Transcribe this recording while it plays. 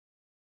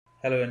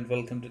Hello and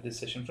welcome to this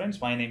session,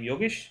 friends. My name is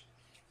Yogesh.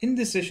 In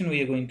this session,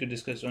 we are going to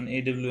discuss on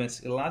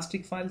AWS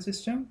Elastic File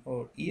System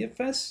or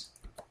EFS.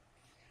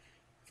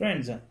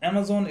 Friends,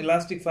 Amazon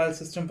Elastic File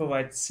System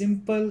provides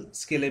simple,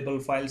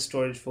 scalable file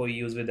storage for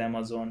use with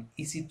Amazon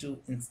EC2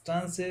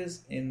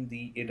 instances in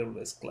the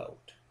AWS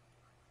cloud.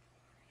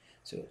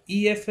 So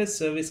EFS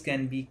service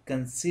can be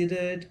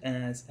considered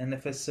as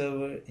NFS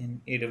server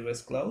in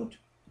AWS cloud.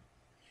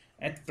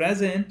 At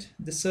present,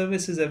 the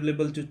service is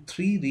available to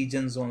 3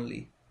 regions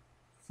only.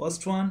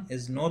 First one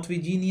is North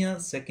Virginia,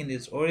 second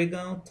is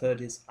Oregon,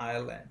 third is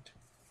Ireland.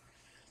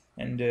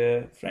 And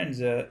friends,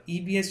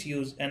 EBS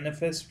use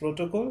NFS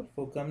protocol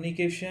for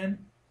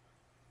communication.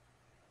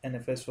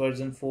 NFS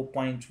version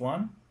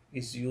 4.1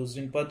 is used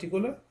in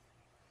particular.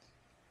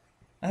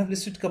 I have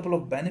listed a couple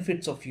of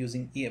benefits of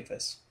using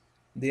EFS.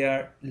 They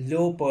are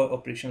low per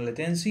operational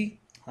latency,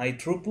 high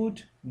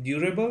throughput,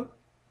 durable.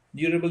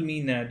 Durable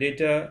mean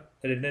data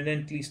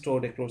redundantly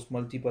stored across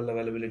multiple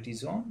availability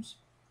zones.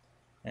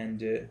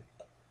 And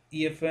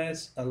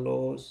EFS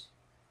allows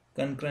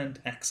concurrent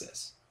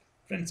access.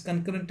 Friends,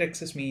 concurrent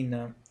access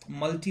mean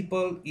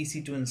multiple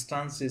EC2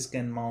 instances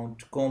can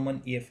mount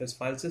common EFS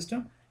file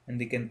system and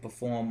they can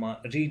perform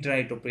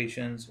read-write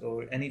operations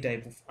or any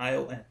type of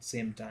I/O at the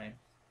same time.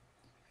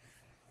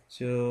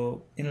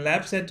 So in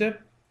lab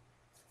setup,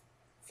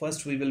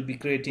 first we will be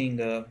creating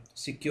a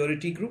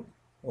security group,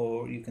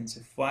 or you can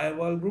say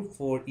firewall group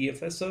for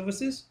EFS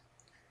services.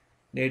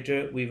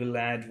 Later, we will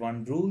add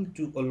one rule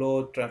to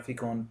allow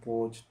traffic on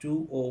port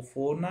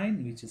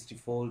 2049, which is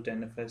default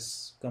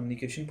NFS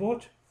communication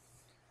port.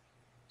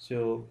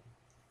 So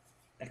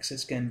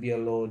access can be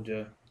allowed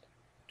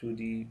to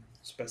the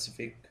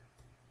specific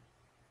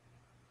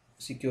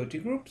security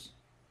groups.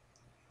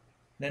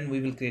 Then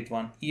we will create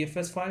one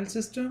EFS file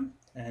system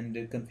and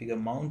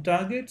configure mount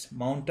targets.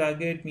 Mount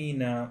target mean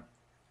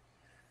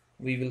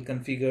we will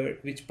configure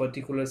which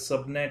particular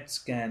subnets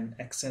can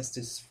access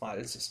this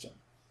file system.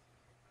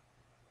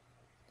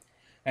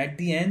 At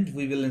the end,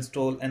 we will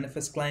install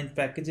NFS client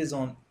packages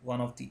on one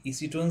of the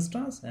EC2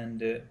 instance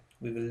and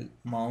we will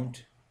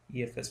mount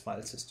EFS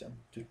file system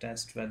to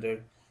test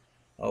whether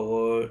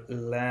our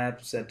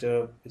lab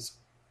setup is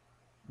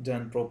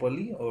done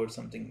properly or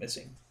something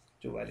missing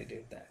to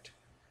validate that.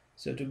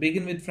 So to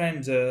begin with,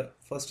 friends,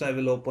 first I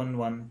will open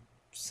one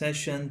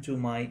session to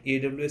my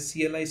AWS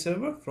CLI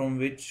server from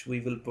which we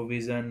will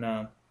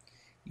provision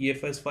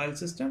EFS file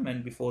system,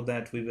 and before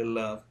that we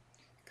will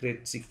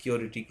create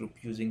security group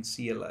using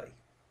CLI.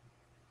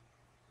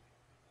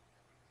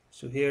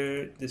 So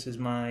here, this is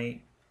my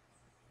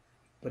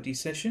putty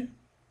session.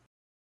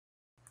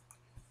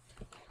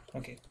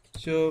 Okay,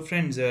 so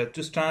friends,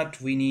 to start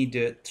we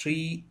need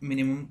 3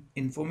 minimum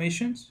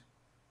informations,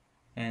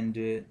 and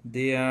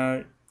they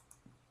are: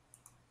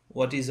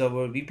 what is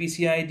our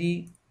VPC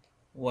ID,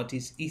 what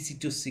is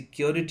EC2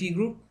 security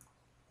group,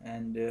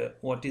 and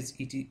what is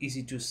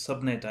EC2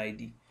 subnet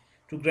ID.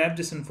 To grab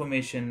this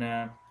information,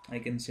 I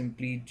can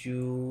simply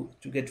do,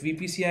 to get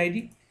VPC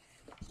ID,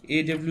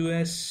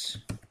 AWS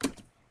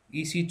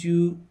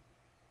EC2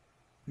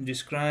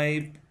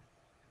 describe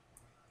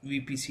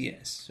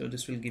VPCs. So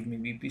this will give me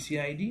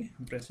VPC ID.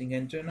 I'm pressing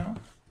enter now.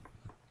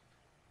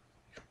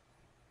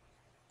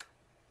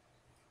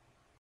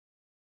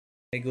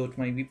 I got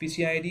my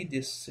VPC ID.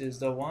 This is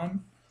the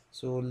one.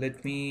 So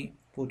let me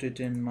put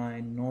it in my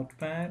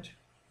notepad.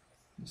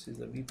 This is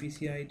the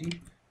VPC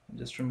ID. I'm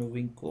just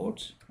removing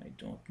quotes. I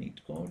don't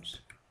need quotes.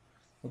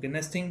 Okay,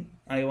 next thing,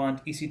 I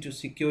want EC2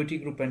 security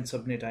group and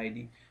subnet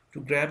ID. To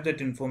grab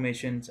that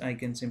information, I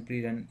can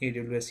simply run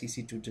AWS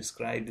EC2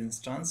 describe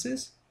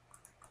instances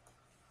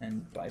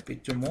and pipe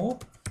it to more.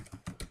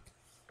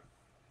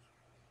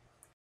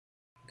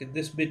 Okay,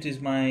 this bit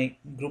is my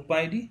group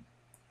ID.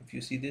 If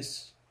you see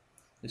this,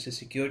 this is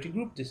security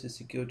group, this is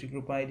security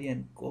group ID,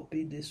 and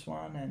copy this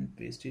one and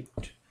paste it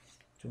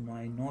to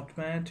my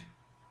notepad.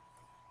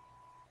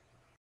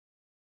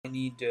 I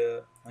need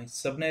my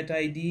subnet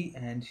ID,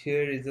 and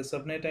here is the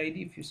subnet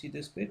ID if you see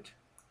this bit.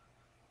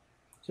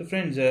 So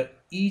friends,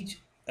 each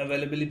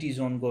availability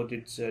zone got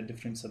its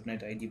different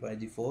subnet ID by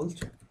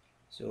default.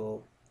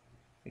 So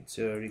it's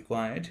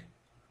required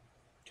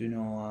to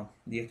know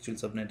the actual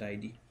subnet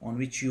ID on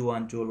which you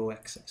want to allow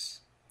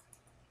access.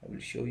 I will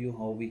show you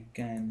how we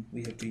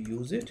have to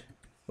use it.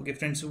 Okay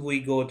friends, so we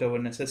got our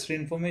necessary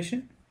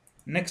information.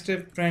 Next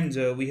step, friends,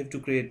 we have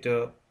to create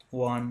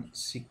one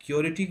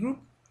security group,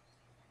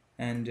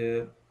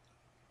 and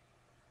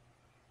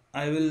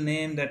I will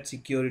name that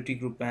security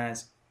group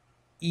as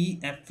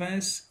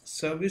EFS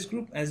service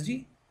group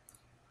SG.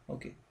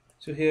 Okay,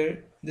 so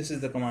here this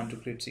is the command to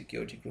create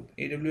security group.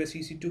 AWS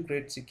EC2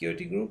 create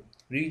security group.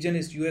 Region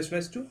is US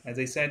West 2. As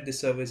I said,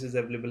 this service is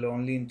available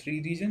only in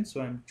 3 regions,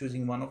 so I'm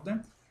choosing one of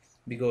them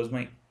because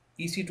my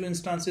EC2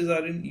 instances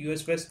are in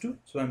US West 2,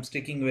 so I'm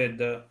sticking with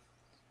the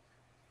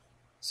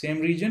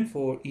same region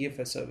for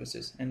EFS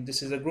services. And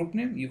this is a group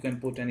name. You can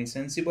put any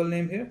sensible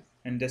name here,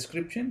 and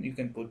description, you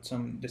can put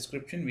some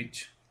description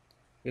which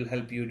will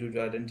help you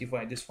to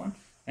identify this one.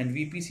 And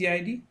VPC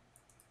ID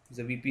is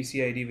a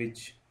VPC ID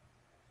which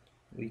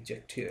we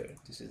checked here.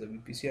 This is the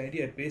VPC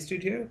ID. I paste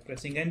it here,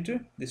 pressing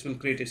enter. This will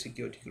create a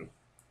security group.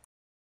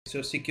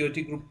 So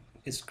security group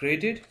is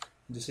created.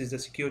 This is the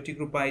security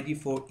group ID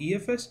for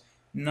EFS.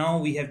 Now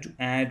we have to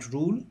add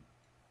rule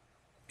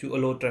to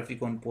allow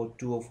traffic on port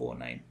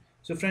 2049.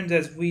 So friends,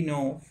 as we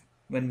know,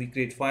 when we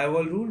create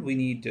firewall rule, we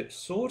need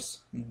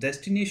source,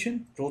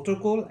 destination,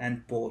 protocol,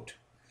 and port.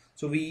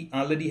 So we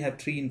already have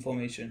three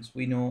informations.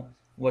 We know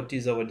what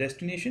is our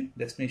destination.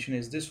 Destination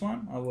is this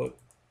one, our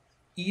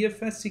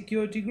EFS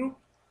security group.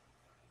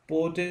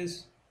 Port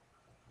is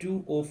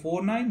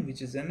 2049,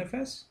 which is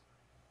NFS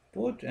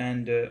port,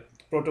 and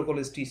protocol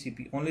is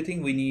TCP. Only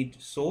thing we need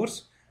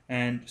source,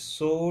 and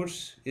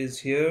source is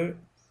here,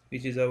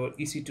 which is our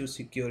EC2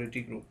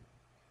 security group.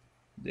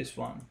 This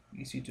one,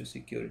 EC2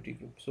 security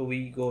group. So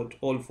we got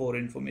all four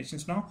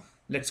informations now.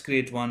 Let's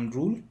create one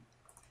rule.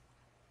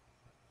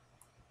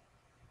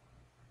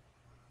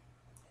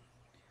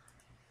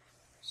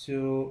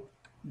 So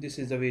this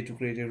is the way to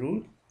create a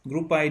rule.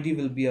 Group ID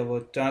will be our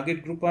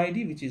target group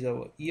ID, which is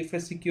our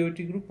EFS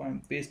security group.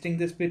 I'm pasting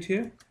this bit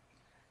here.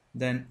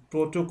 Then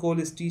protocol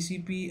is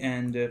TCP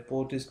and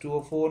port is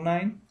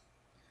 2049.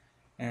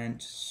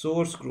 And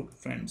source group,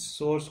 friends,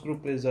 source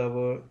group is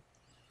our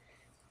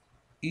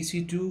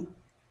EC2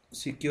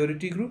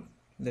 security group.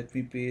 Let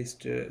me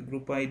paste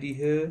group ID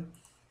here,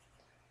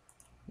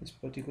 this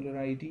particular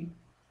ID.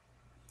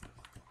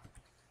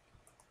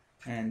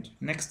 And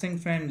next thing,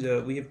 friends,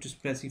 we have to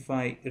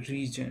specify a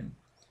region.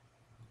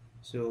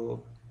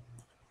 So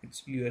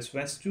it's US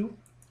West 2.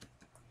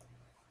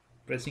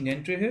 Pressing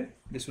enter here,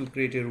 this will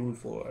create a rule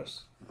for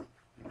us.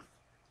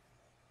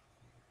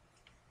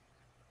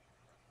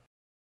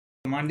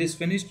 Command is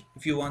finished.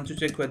 If you want to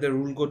check whether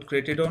rule got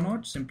created or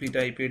not, simply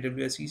type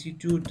AWS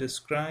EC2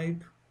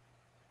 describe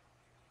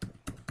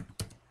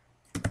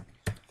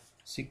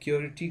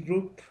security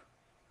group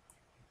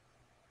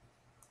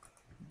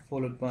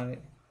followed by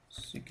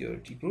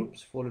security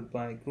groups followed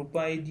by group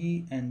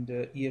ID and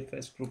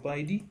EFS group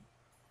ID.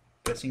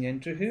 Pressing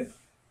enter here.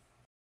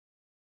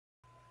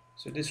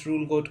 So this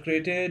rule got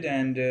created,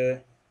 and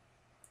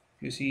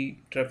you see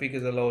traffic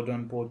is allowed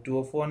on port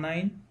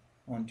 2049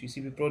 on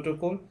TCP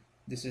protocol.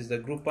 This is the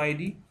group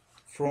ID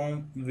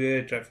from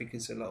where traffic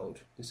is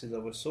allowed. This is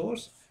our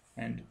source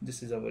and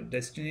this is our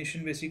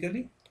destination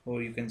basically,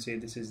 or you can say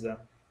this is the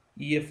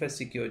EFS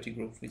security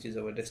group, which is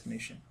our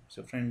destination.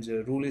 So friends,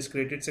 rule is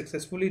created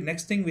successfully.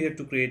 Next thing, we have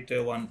to create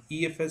one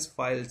EFS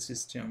file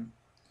system.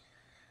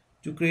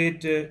 To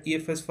create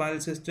EFS file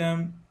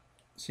system,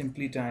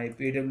 simply type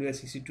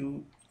AWS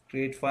EC2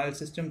 create file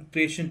system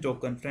creation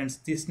token. Friends,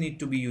 this need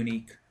to be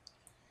unique,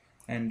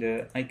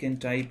 and I can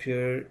type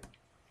here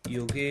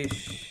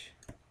Yogesh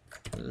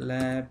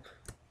lab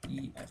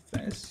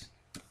EFS.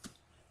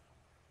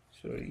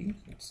 Sorry,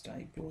 let's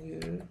typo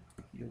here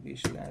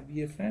Yogesh lab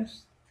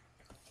EFS.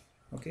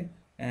 Okay,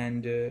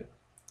 and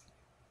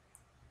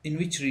in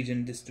which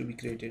region this to be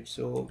created?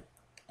 So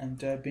I'm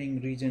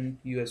typing region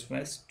US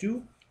West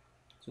 2.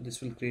 So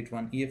this will create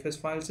one EFS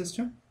file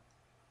system.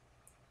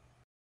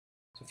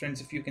 So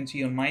friends, if you can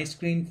see on my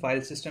screen,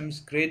 file system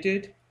is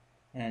created,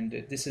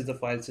 and this is the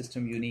file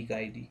system unique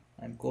ID.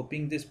 I'm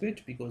copying this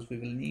bit because we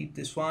will need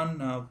this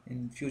one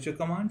in future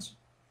commands.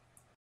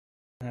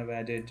 I have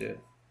added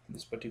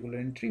this particular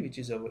entry, which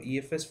is our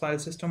EFS file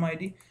system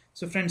ID.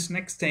 So friends,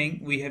 next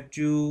thing, we have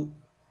to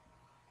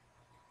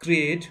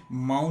create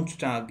mount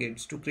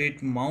targets. To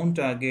create mount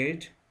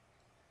target,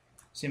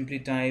 simply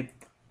type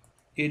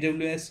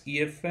AWS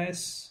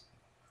EFS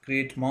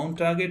create mount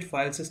target.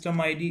 File system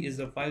ID is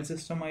the file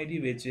system ID,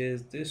 which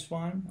is this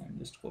one. I'm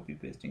just copy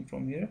pasting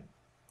from here.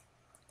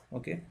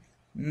 Okay,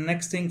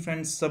 next thing,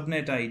 friends,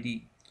 subnet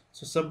ID.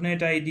 So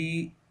subnet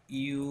ID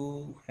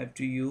you have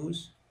to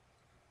use,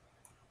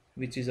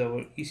 which is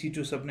our EC2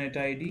 subnet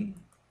ID,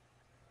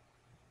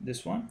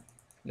 this one.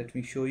 Let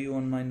me show you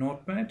on my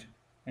notepad,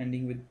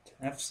 ending with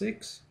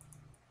F6,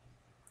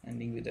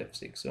 ending with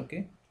F6.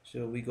 Okay,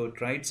 so we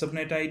got right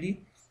subnet ID.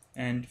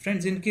 And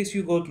friends, in case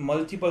you got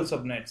multiple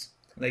subnets,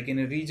 like in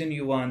a region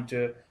you want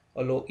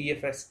allow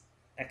EFS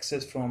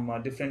access from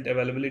different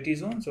availability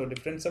zones or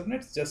different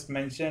subnets, just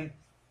mention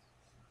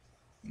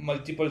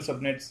multiple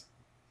subnets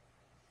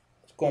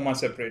comma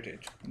separated.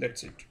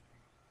 That's it.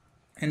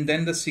 And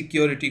then the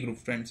security group,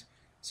 friends.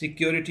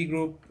 Security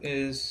group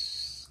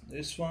is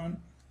this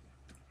one,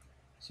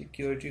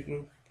 security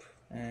group.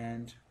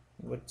 And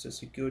what's the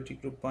security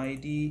group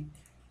ID?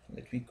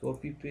 Let me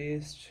copy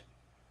paste.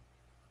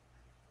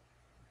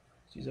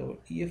 This is our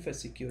EFS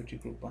security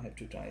group. I have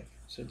to type.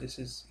 So this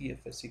is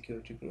EFS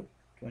security group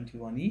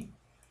 21E,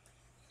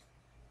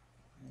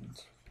 and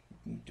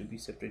it need to be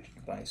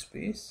separated by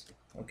space.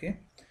 Okay,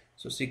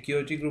 so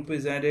security group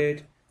is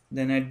added.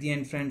 Then at the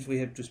end, friends, we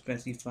have to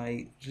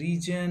specify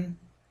region.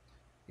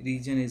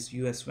 Region is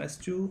US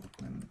West 2.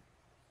 I'm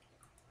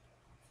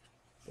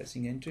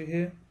pressing enter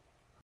here.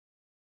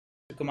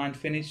 The command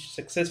finished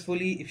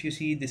successfully. If you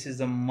see, this is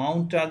the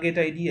mount target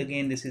ID.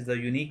 Again, this is the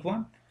unique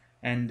one.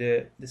 And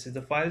this is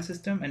the file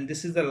system, and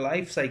this is the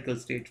life cycle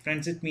state.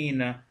 Friends, it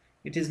means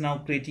it is now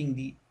creating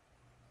the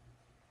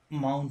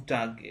mount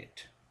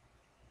target.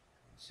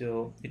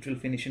 So it will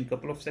finish in a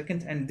couple of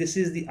seconds, and this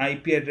is the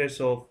IP address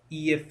of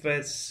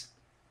EFS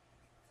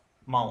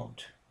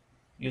mount.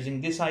 Using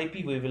this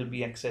IP we will be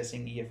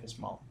accessing EFS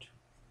mount.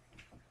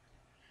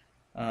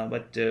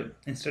 But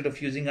instead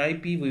of using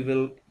IP, we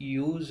will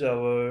use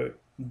our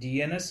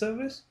DNS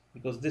service,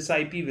 because this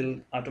IP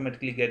will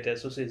automatically get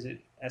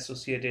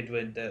associated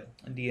with the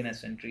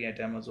DNS entry at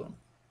Amazon.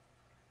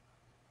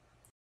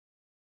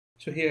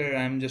 So here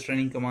I'm just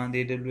running command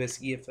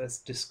AWS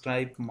EFS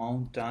describe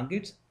mount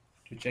targets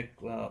to check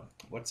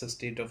what's the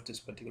state of this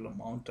particular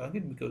mount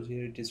target, because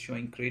here it is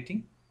showing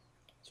creating.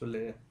 So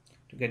to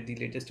get the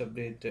latest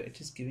update, it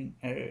is giving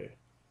error.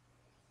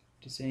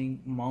 It is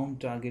saying mount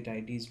target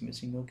ID is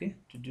missing. Okay,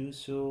 to do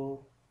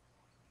so,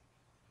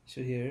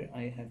 here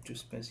I have to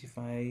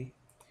specify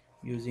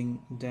using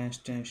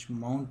 --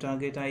 mount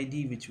target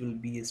ID, which will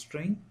be a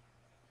string,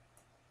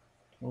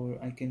 or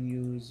I can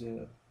use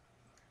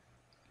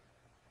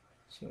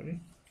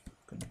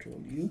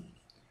Control U,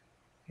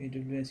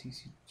 AWS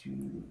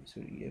EC2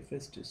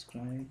 EFS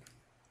describe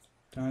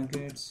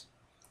targets,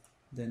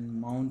 then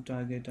mount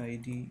target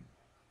ID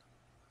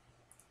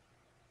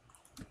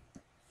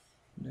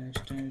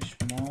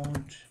 --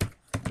 mount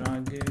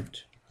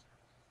target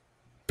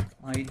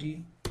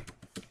ID,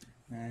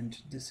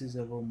 and this is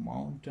our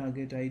mount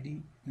target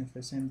ID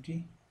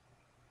FSMT.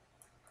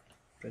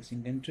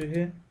 Pressing enter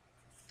here.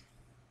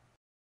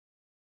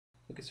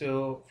 Okay,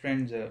 so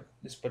friends,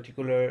 this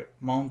particular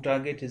mount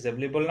target is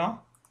available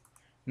now.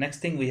 Next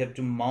thing, we have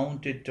to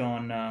mount it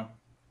on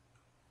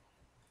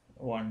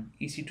one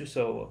EC2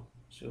 server.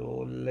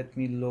 So let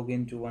me log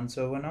into one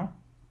server now.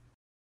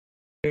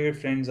 Here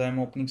friends, I'm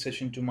opening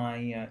session to my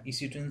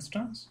EC2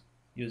 instance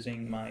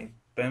using my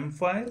PEM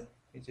file,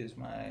 which is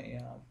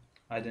my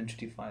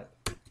identity file.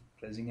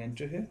 Pressing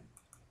enter here.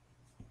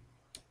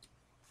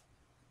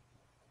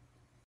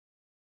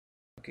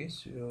 Okay,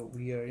 so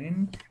we are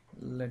in.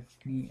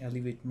 Let me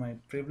elevate my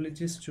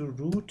privileges to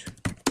root.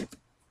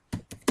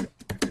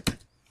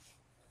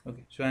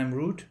 Okay, so I'm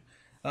root.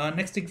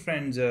 Next thing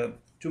friends,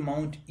 to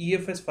mount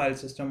EFS file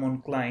system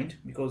on client,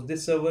 because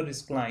this server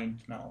is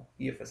client now,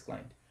 EFS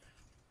client,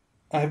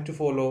 I have to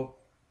follow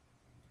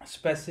a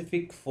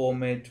specific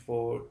format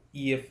for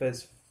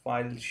EFS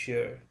file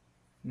share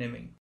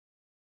naming.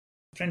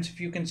 Friends, if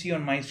you can see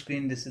on my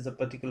screen, this is a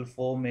particular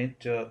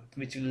format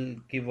which will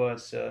give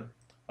us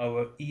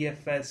our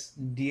EFS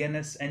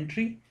DNS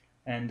entry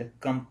and the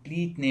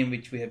complete name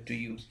which we have to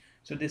use.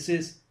 So this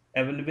is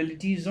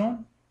availability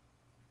zone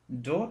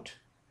dot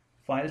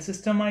file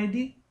system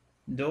ID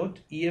dot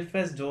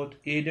EFS dot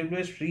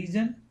AWS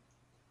region,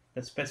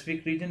 the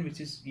specific region which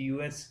is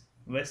US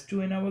West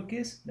 2 in our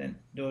case, then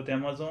dot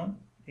Amazon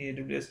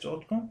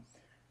AWS.com,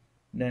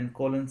 then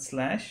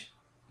 /.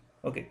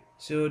 Okay,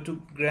 so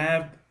to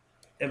grab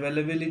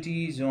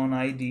availability zone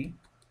ID,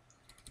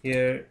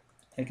 here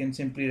I can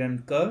simply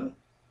run curl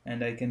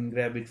and I can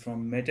grab it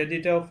from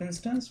metadata of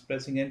instance.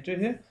 Pressing enter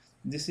here,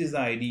 this is the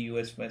ID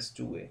US West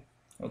 2A.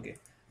 Okay,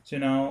 so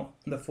now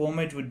the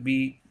format would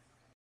be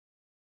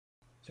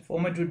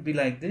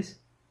like this: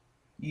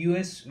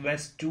 US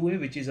West 2A,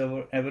 which is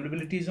our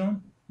availability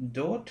zone,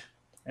 dot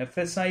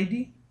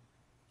FSID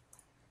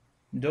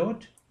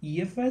dot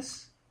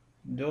EFS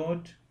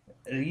dot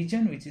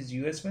region, which is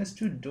US West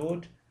 2,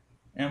 dot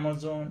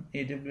Amazon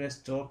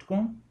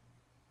AWS.com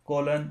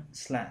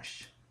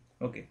 /.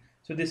 Okay,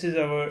 so this is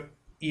our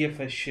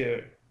EFS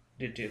share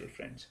detail,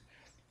 friends,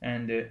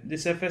 and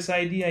this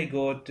FSID I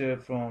got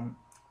from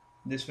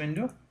this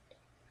window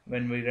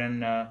when we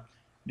run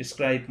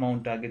describe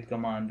mount target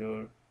command,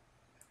 or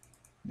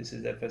this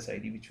is the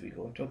FSID which we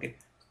got. Okay,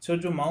 so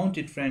to mount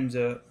it, friends,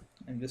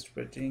 I'm just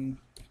pressing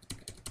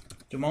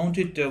to mount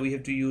it. We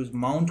have to use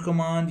mount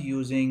command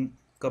using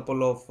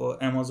couple of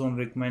Amazon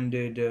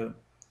recommended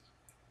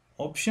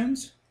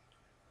options.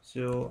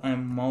 So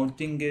I'm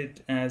mounting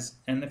it as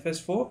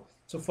NFS4.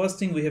 So first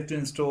thing, we have to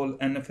install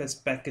NFS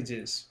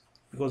packages,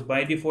 because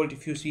by default,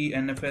 if you see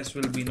NFS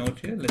will be not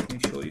here. Let me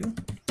show you.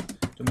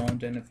 To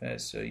mount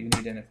NFS, you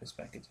need NFS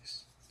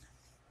packages.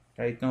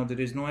 Right now there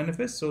is no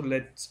NFS, so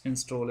let's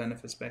install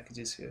NFS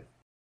packages here.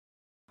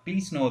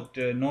 Please note,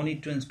 no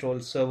need to install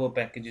server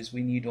packages.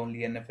 We need only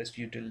NFS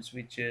utils,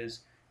 which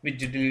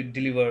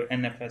deliver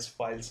NFS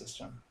file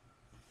system.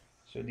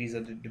 So these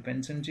are the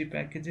dependency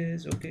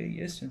packages. Okay,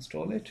 yes,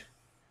 install it.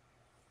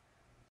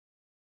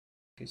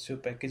 Okay, so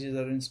packages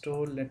are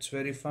installed. Let's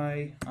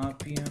verify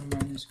rpm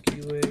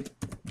 -qa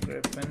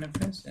grep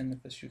NFS.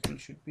 NFS util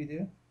should be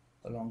there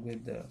along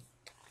with the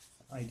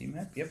ID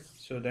map. Yep,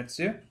 so that's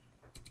there.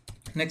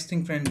 Next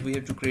thing, friends, we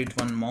have to create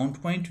one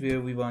mount point where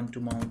we want to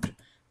mount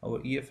our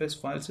EFS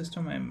file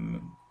system.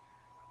 I'm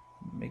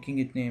making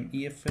it name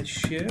EFS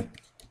share.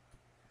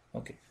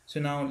 Okay, so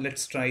now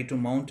let's try to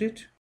mount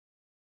it.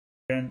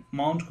 And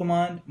mount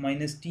command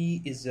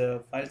 -t is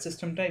a file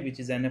system type, which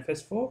is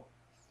NFS4,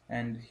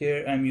 and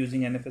here I'm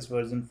using NFS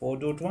version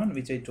 4.1,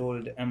 which I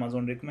told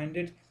Amazon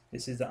recommended.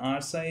 This is the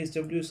R size,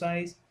 W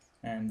size,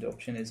 and the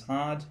option is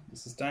hard.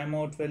 This is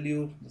timeout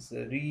value, this is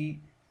the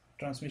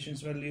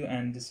retransmissions value,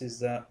 and this is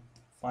the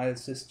file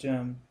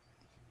system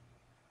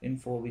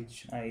info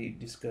which I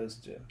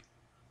discussed a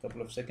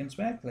couple of seconds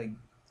back,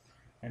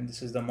 and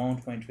this is the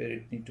mount point where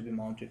it need to be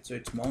mounted. So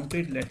it's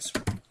mounted. Let's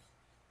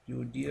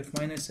do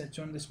df-h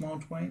on this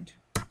mount point.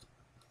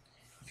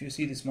 If you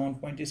see, this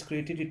mount point is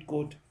created, it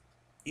got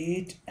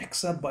 8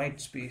 exabyte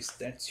space.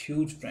 That's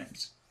huge,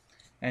 friends.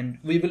 And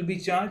we will be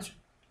charged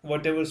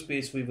whatever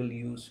space we will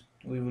use.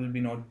 We will be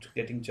not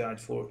getting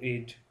charged for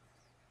 8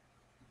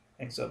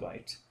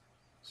 exabytes.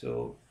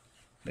 So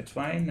that's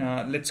fine.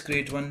 Let's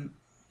create one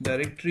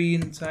directory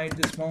inside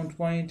this mount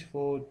point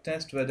for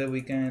test whether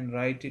we can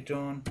write it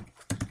on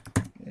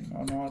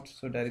or not.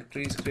 So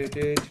directory is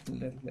created,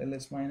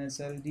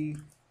 ls-ld.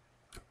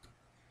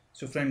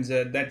 So friends,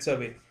 that's a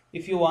way.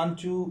 If you want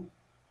to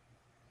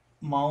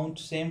mount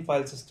same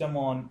file system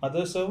on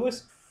other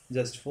servers,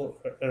 just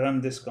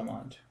run this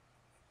command.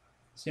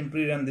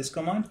 Simply run this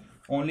command.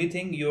 Only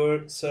thing,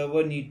 your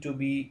server need to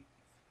be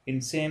in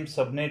same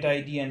subnet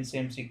ID and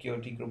same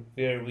security group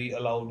where we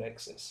allowed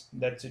access.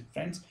 That's it,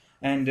 friends.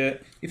 And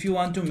if you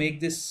want to make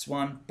this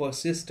one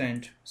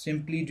persistent,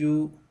 simply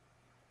do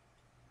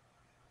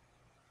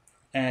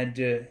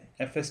add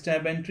fs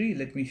tab entry.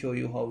 Let me show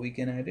you how we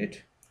can add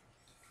it.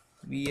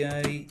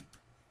 vi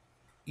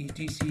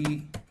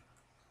etc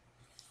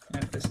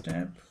fs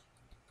tab.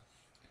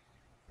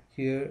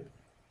 Here,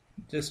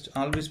 just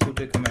always put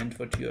a comment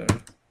what your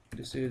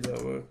this is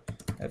our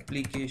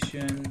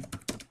application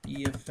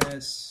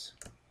EFS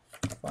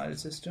file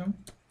system,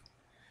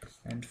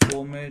 and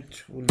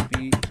format will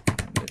be,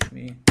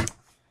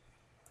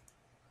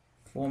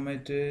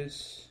 format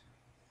is,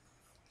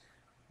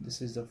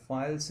 this is the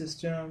file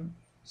system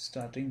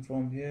starting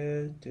from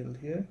here till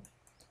here.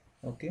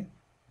 Okay,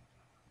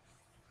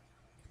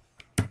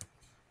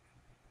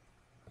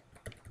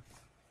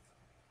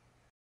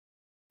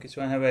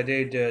 so I have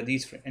added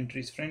these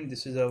entries, friend.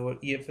 This is our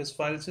EFS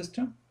file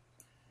system.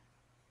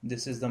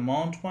 This is the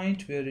mount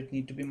point where it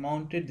need to be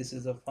mounted. This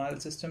is the file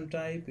system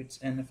type. It's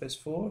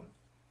NFS4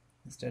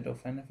 instead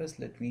of NFS.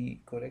 Let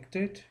me correct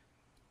it.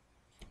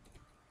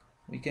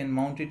 We can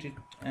mount it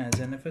as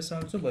NFS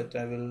also, but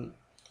I will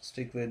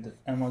stick with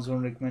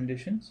Amazon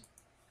recommendations.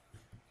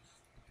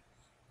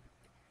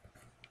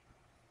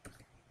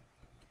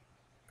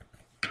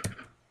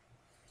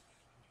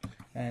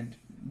 And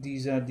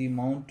these are the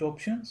mount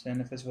options.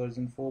 NFS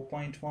version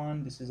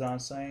 4.1. This is R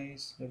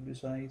size, W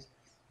size,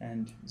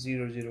 and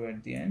 00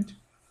 at the end.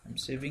 I'm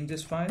saving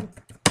this file.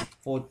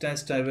 For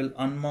test, I will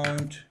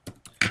unmount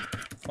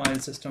file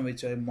system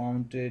which I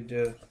mounted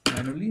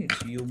manually.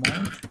 It's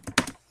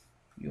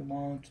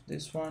umount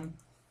this one.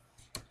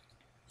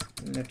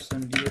 Let's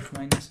run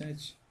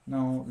df-h.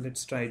 Now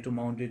let's try to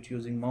mount it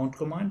using mount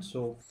command.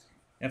 So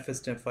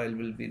fs file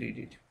will be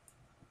read.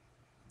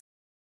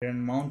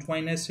 Run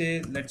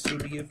mount-sa. Let's do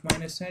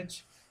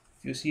df-h.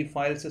 You see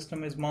file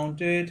system is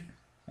mounted,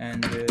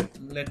 and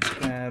let's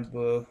grab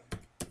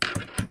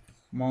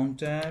mount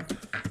tab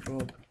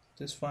for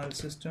this file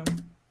system.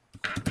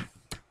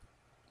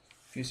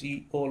 If you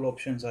see, all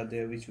options are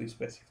there which we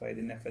specified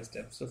in fs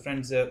tab. So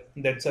friends,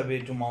 that's a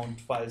way to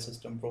mount file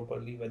system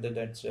properly, whether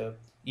that's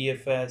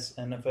EFS,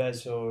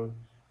 NFS, or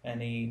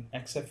any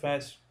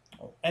XFS,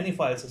 or any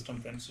file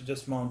system, friends. So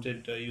just mount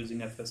it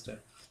using fs tab.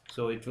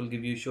 So it will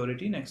give you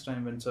surety next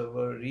time when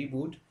server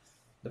reboot,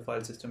 the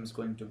file system is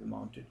going to be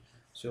mounted.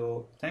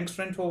 So thanks,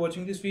 friend, for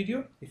watching this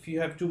video. If you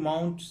have to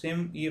mount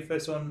same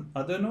EFS on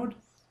other node,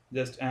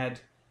 just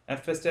add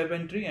fs tab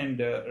entry and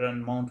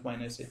run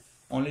mount-sa.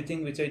 Only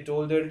thing which I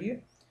told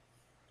earlier,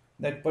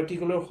 that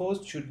particular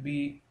host should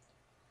be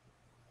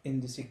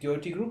in the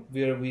security group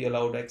where we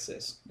allowed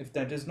access. If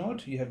that is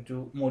not, you have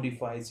to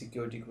modify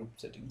security group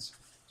settings.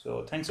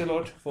 So thanks a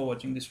lot for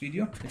watching this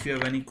video. If you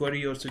have any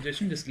query or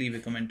suggestion, just leave a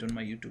comment on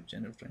my YouTube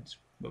channel, friends.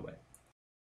 Bye bye.